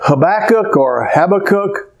Habakkuk or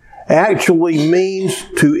Habakkuk actually means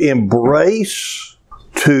to embrace,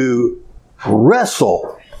 to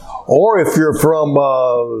wrestle, or if you're from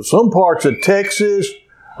some parts of Texas,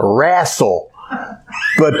 wrestle.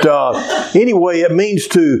 But anyway, it means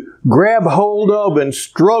to grab hold of and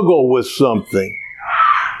struggle with something.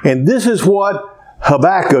 And this is what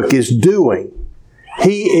Habakkuk is doing.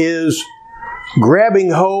 He is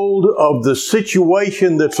grabbing hold of the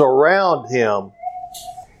situation that's around him,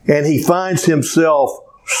 and he finds himself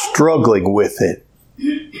struggling with it.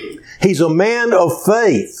 He's a man of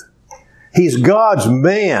faith. He's God's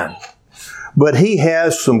man, but he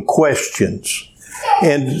has some questions.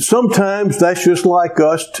 And sometimes that's just like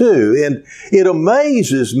us too. And it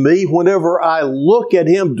amazes me whenever I look at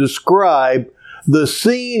him describe the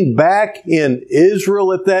scene back in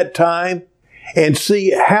Israel at that time and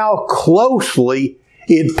see how closely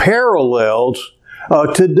it parallels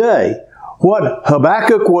today. What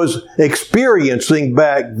Habakkuk was experiencing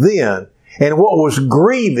back then and what was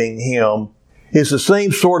grieving him is the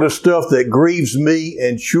same sort of stuff that grieves me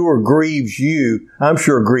and sure grieves you. I'm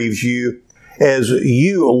sure grieves you as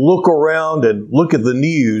you look around and look at the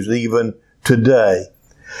news even today.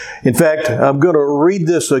 In fact, I'm going to read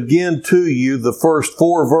this again to you, the first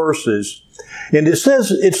 4 verses. And it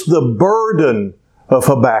says it's the burden of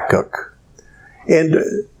Habakkuk. And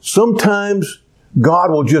sometimes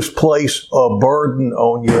God will just place a burden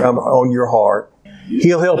on your heart.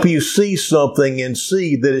 He'll help you see something and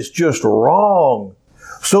see that it's just wrong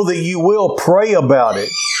so that you will pray about it.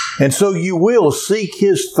 And so you will seek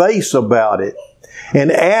His face about it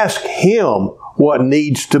and ask Him what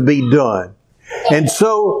needs to be done. And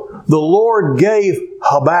so the Lord gave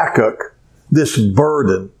Habakkuk this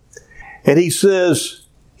burden. And he says,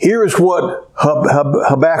 here's what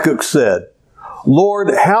Habakkuk said.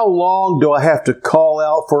 Lord, how long do I have to call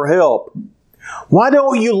out for help? Why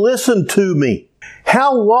don't you listen to me?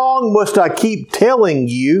 How long must I keep telling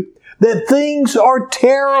you that things are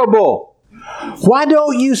terrible? Why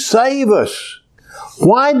don't you save us?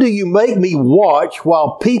 Why do you make me watch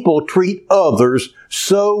while people treat others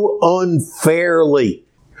so unfairly?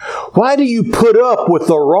 Why do you put up with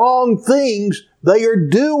the wrong things they are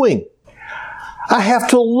doing? I have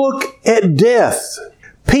to look at death.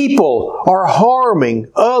 People are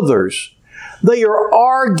harming others. They are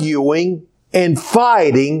arguing and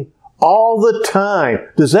fighting all the time.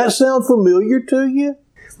 Does that sound familiar to you?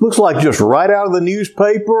 Looks like just right out of the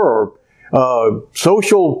newspaper or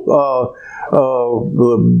social,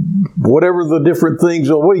 whatever the different things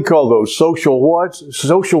are. What do you call those?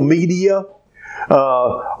 Social media.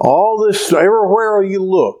 All this, everywhere you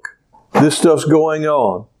look, this stuff's going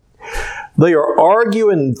on. They are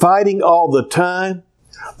arguing and fighting all the time.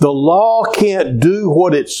 The law can't do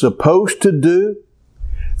what it's supposed to do.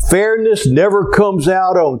 Fairness never comes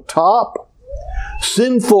out on top.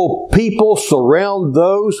 Sinful people surround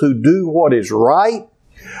those who do what is right,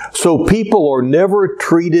 so people are never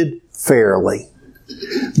treated fairly.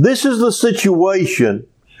 This is the situation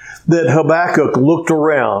that Habakkuk looked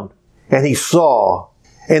around and he saw.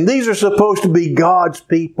 And these are supposed to be God's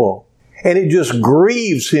people. And it just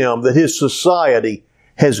grieves him that his society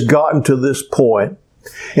has gotten to this point.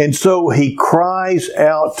 And so he cries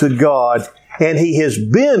out to God, and he has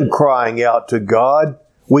been crying out to God.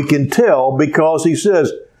 We can tell because he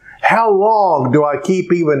says, how long do I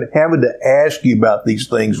keep even having to ask you about these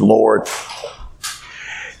things, Lord?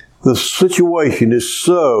 The situation is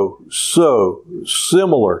so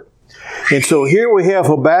similar. And so here we have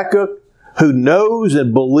Habakkuk who knows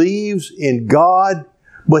and believes in God,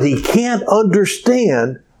 but he can't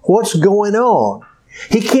understand what's going on.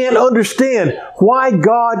 He can't understand why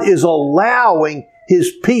God is allowing His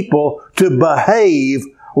people to behave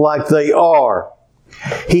like they are.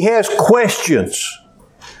 He has questions.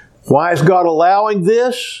 Why is God allowing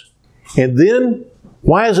this? And then,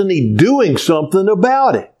 why isn't He doing something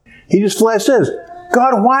about it? He just flat says,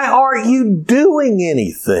 God, why aren't you doing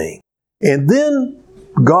anything? And then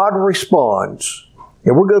God responds.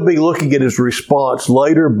 And we're going to be looking at His response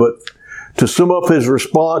later, but to sum up His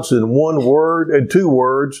response in 1 word and 2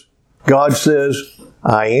 words, God says,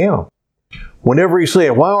 I am. Whenever He's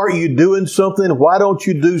saying, why aren't you doing something? Why don't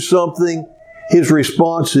you do something? His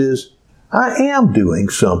response is, I am doing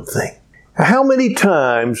something. How many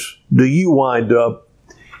times do you wind up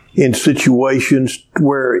in situations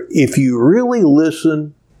where if you really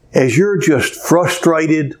listen, as you're just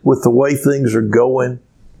frustrated with the way things are going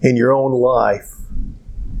in your own life,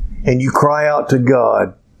 and you cry out to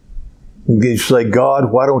God, and you say,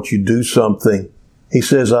 God, why don't you do something? He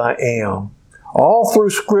says, I am. All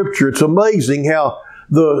through Scripture, it's amazing how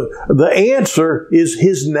the answer is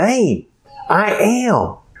His name. I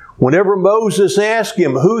am. Whenever Moses asked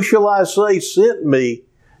him, who shall I say sent me?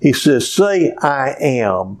 He says, say, I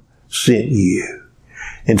am sent you.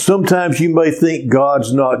 And sometimes you may think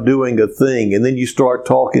God's not doing a thing, and then you start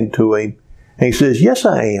talking to Him, and He says, yes,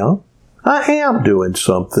 I am. I am doing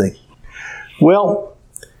something. Well,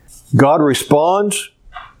 God responds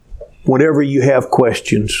whenever you have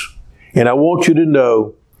questions. And I want you to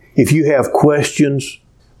know, if you have questions,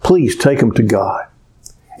 please take them to God.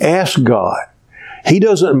 Ask God. He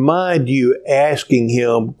doesn't mind you asking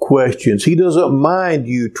Him questions. He doesn't mind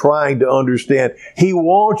you trying to understand. He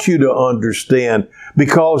wants you to understand,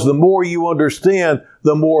 because the more you understand,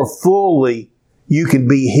 the more fully you can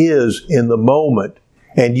be His in the moment,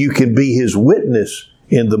 and you can be His witness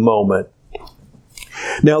in the moment.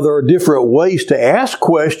 Now, there are different ways to ask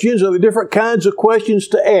questions. There are different kinds of questions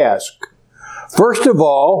to ask. First of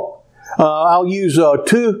all, I'll use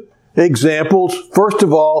two examples. First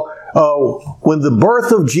of all, when the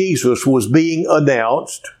birth of Jesus was being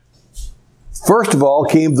announced, first of all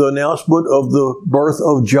came the announcement of the birth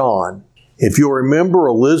of John. If you'll remember,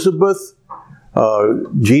 Elizabeth,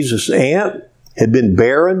 Jesus' aunt, had been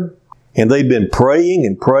barren, and they'd been praying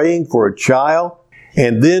and praying for a child.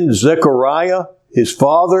 And then Zechariah, his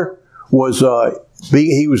father, was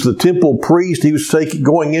he was the temple priest. He was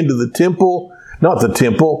going into the temple, not the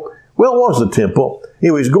temple. Well, it was the temple. He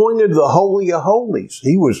was going into the Holy of Holies.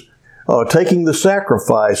 He was taking the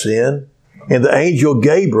sacrifice in, and the angel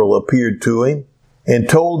Gabriel appeared to him and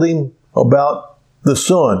told him about the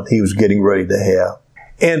son he was getting ready to have.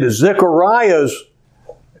 And Zechariah's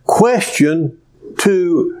question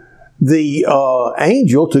to the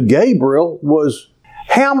angel, to Gabriel, was,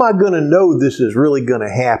 how am I going to know this is really going to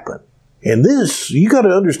happen? And this, you got to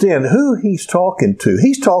understand who he's talking to.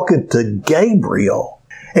 He's talking to Gabriel.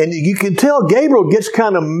 And you can tell Gabriel gets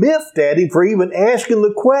kind of miffed at him for even asking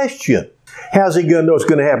the question. How's he going to know it's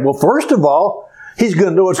going to happen? Well, first of all, he's going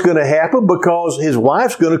to know it's going to happen because his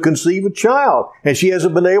wife's going to conceive a child, and she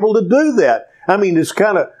hasn't been able to do that. I mean, it's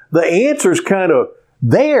kind of, the answer's kind of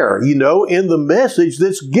there, in the message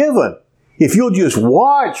that's given. If you'll just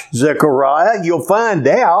watch Zechariah, you'll find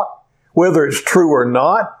out whether it's true or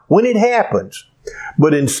not when it happens.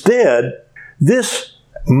 But instead, this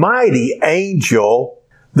mighty angel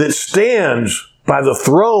that stands by the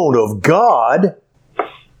throne of God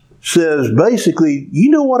says basically, you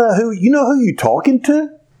know who you're talking to?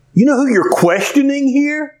 You know who you're questioning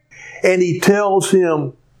here? And he tells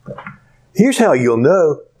him, here's how you'll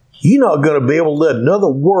know. You're not going to be able to let another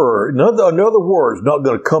word's not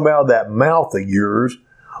going to come out of that mouth of yours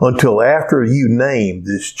until after you name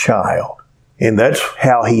this child. And that's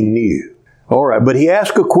how he knew. All right, but he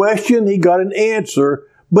asked a question, he got an answer,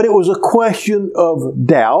 but it was a question of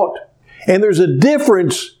doubt. And there's a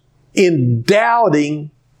difference in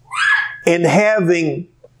doubting and having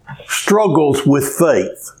struggles with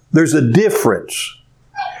faith. There's a difference.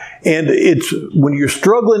 And it's when you're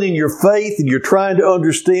struggling in your faith and you're trying to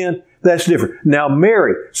understand, that's different. Now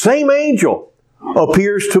Mary, same angel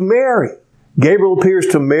appears to Mary. Gabriel appears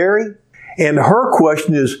to Mary, and her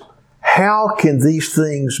question is, how can these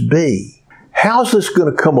things be? How's this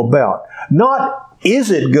going to come about? Not,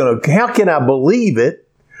 how can I believe it?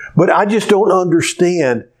 But I just don't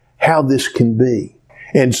understand how this can be.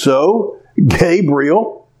 And so,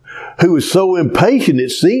 Gabriel, who is so impatient,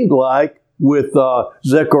 it seemed like, with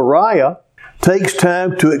Zechariah, takes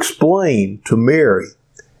time to explain to Mary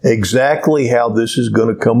exactly how this is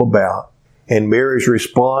going to come about. And Mary's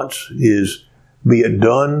response is, be it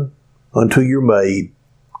done unto your maid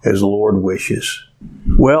as the Lord wishes.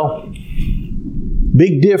 Well,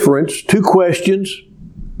 big difference, two questions.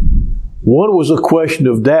 One was a question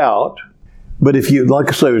of doubt, but like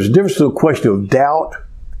I say, there's a difference between a question of doubt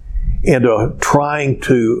and trying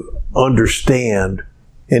to understand.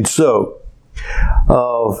 And so,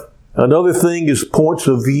 another thing is points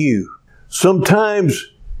of view. Sometimes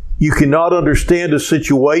you cannot understand a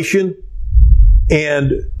situation,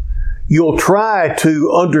 and you'll try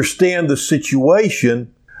to understand the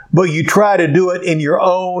situation, but you try to do it in your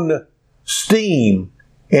own steam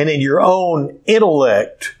and in your own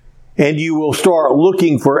intellect, and you will start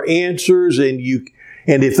looking for answers, and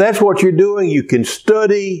if that's what you're doing, you can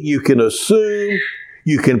study, you can assume,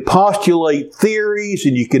 you can postulate theories,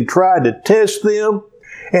 and you can try to test them.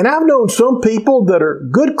 And I've known some people that are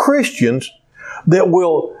good Christians that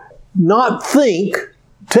will not think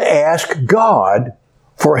to ask God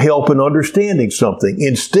for help in understanding something.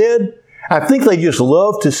 Instead, I think they just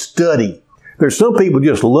love to study. There's some people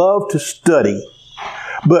just love to study.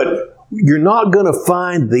 But you're not going to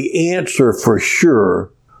find the answer for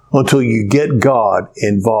sure until you get God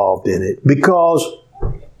involved in it, because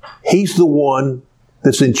He's the one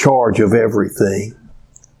that's in charge of everything.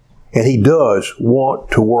 And He does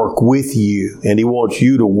want to work with you, and He wants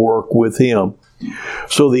you to work with Him.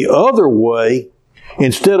 So the other way,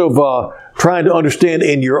 instead of trying to understand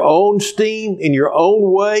in your own steam, in your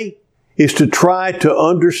own way, is to try to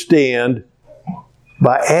understand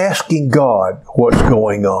by asking God what's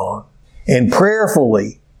going on and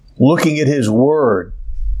prayerfully looking at His Word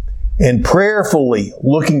and prayerfully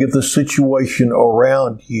looking at the situation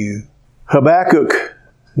around you. Habakkuk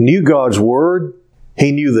knew God's Word.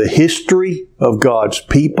 He knew the history of God's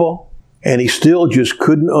people, and he still just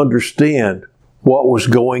couldn't understand what was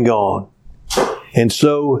going on. And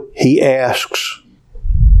so he asks,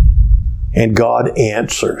 and God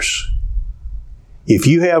answers. If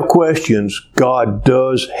you have questions, God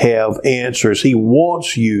does have answers. He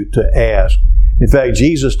wants you to ask. In fact,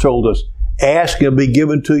 Jesus told us, ask and it'll be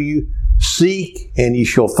given to you. Seek and ye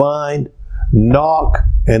shall find. Knock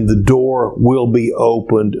and the door will be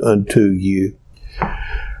opened unto you.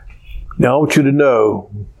 Now I want you to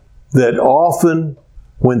know that often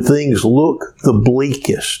when things look the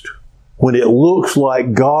bleakest, when it looks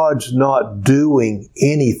like God's not doing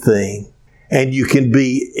anything, and you can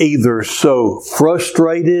be either so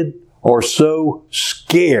frustrated or so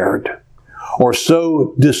scared or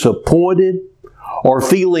so disappointed or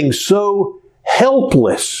feeling so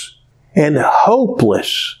helpless and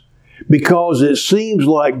hopeless because it seems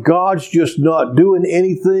like God's just not doing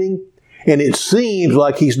anything and it seems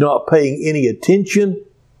like He's not paying any attention,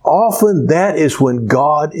 often that is when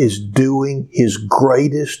God is doing His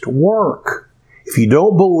greatest work. If you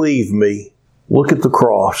don't believe me, look at the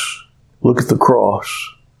cross. Look at the cross.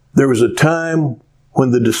 There was a time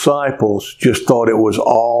when the disciples just thought it was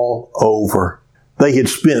all over. They had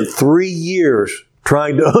spent 3 years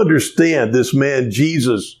trying to understand this man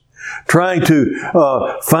Jesus, trying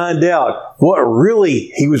to find out what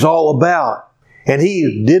really He was all about. And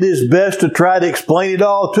He did His best to try to explain it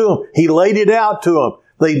all to them. He laid it out to them.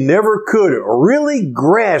 They never could really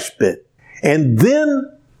grasp it. And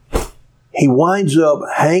then He winds up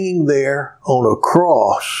hanging there on a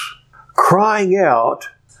cross, crying out,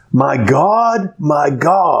 my God,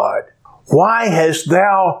 why hast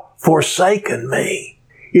Thou forsaken me?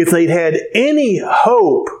 If they'd had any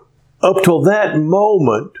hope up till that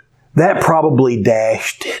moment, that probably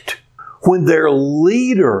dashed it. When their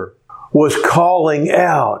leader was calling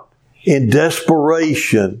out in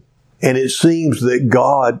desperation, and it seems that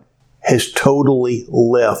God has totally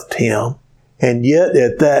left him. And yet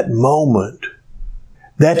at that moment,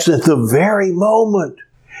 that's at the very moment,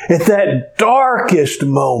 at that darkest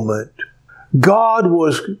moment, God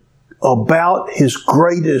was about His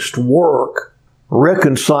greatest work,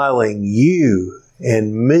 reconciling you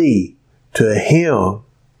and me to Him.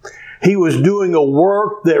 He was doing a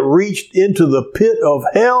work that reached into the pit of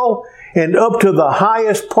hell and up to the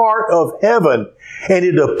highest part of heaven. And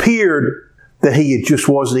it appeared that He just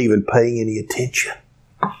wasn't even paying any attention.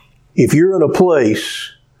 If you're in a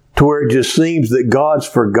place to where it just seems that God's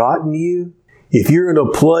forgotten you, if you're in a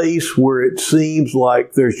place where it seems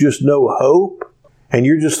like there's just no hope, and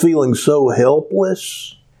you're just feeling so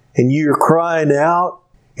helpless, and you're crying out,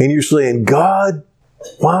 and you're saying, God,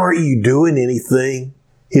 why aren't you doing anything?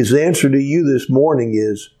 His answer to you this morning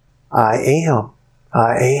is, I am.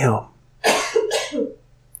 I am.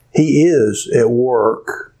 He is at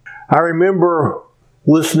work. I remember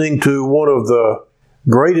listening to one of the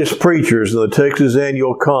greatest preachers in the Texas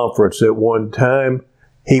Annual Conference at one time.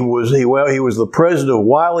 He was the president of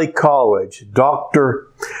Wiley College, Dr.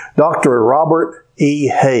 Robert E.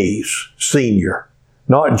 Hayes, Sr.,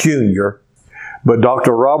 not Jr., but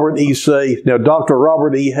Dr. Robert E. Hayes. Now, Dr.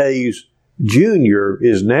 Robert E. Hayes, Jr.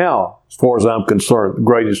 is now, as far as I'm concerned, the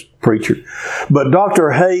greatest preacher. But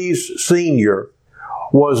Dr. Hayes, Sr.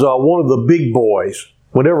 was one of the big boys.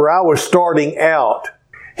 Whenever I was starting out,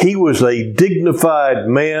 he was a dignified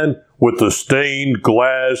man with a stained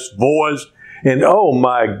glass voice. And oh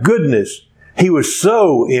my goodness, he was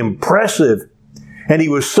so impressive and he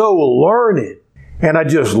was so learned. And I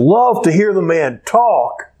just loved to hear the man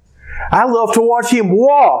talk. I loved to watch him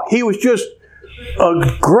walk. He was just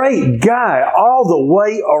a great guy all the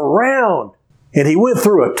way around. And he went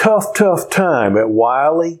through a tough time at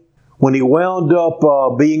Wiley when he wound up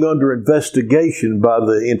being under investigation by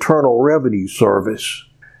the Internal Revenue Service.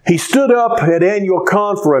 He stood up at annual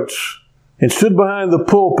conference and stood behind the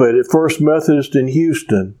pulpit at First Methodist in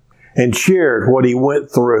Houston and shared what he went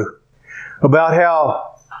through about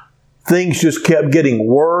how things just kept getting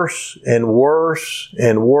worse and worse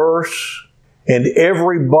and worse, and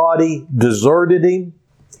everybody deserted him.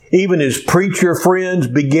 Even his preacher friends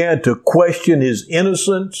began to question his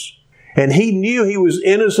innocence, And he knew he was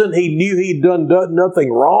innocent. He knew he'd done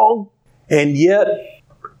nothing wrong. And yet,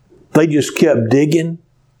 they just kept digging.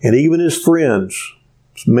 And even his friends,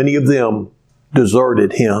 many of them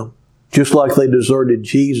deserted him, just like they deserted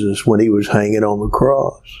Jesus when he was hanging on the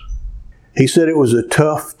cross. He said it was a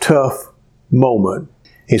tough, tough moment.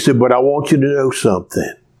 He said, but I want you to know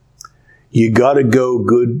something. You got to go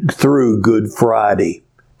through Good Friday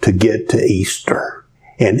to get to Easter.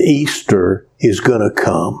 And Easter is going to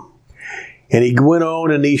come. And he went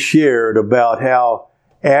on and he shared about how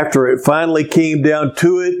after it finally came down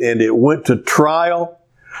to it and it went to trial,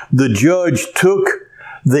 the judge took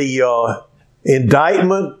the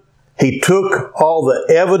indictment, he took all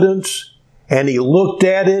the evidence, and he looked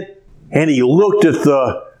at it, and he looked at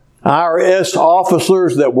the IRS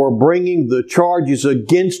officers that were bringing the charges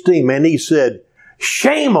against him, and he said,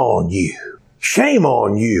 shame on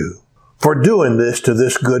you for doing this to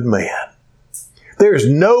this good man. There's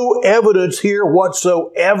no evidence here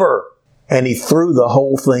whatsoever. And he threw the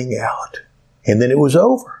whole thing out. And then it was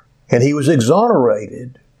over. And he was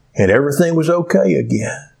exonerated. And everything was okay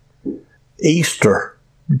again. Easter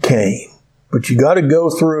came. But you got to go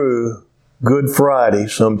through Good Friday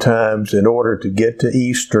sometimes in order to get to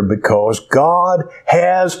Easter, because God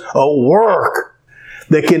has a work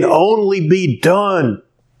that can only be done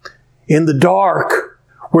in the dark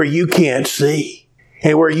where you can't see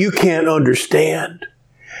and where you can't understand.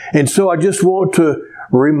 And so I just want to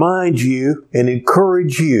remind you and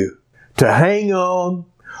encourage you to hang on,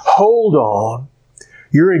 hold on.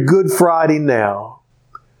 You're in Good Friday now,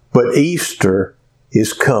 but Easter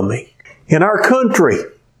is coming. In our country,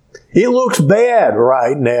 it looks bad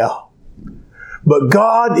right now, but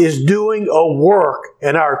God is doing a work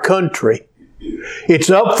in our country. It's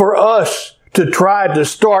up for us to try to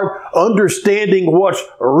start understanding what's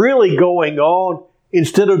really going on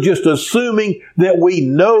instead of just assuming that we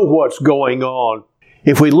know what's going on.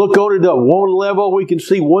 If we look on it at one level, we can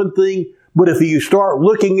see one thing, but if you start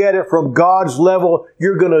looking at it from God's level,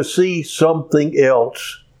 you're going to see something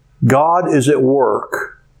else. God is at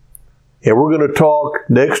work. And we're going to talk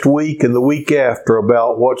next week and the week after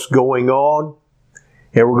about what's going on.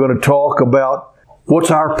 And we're going to talk about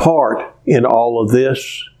what's our part in all of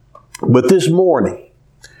this. But this morning,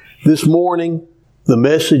 the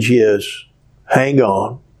message is, hang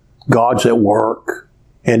on. God's at work.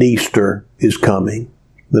 And Easter is coming.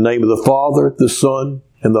 In the name of the Father, the Son,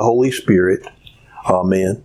 and the Holy Spirit. Amen.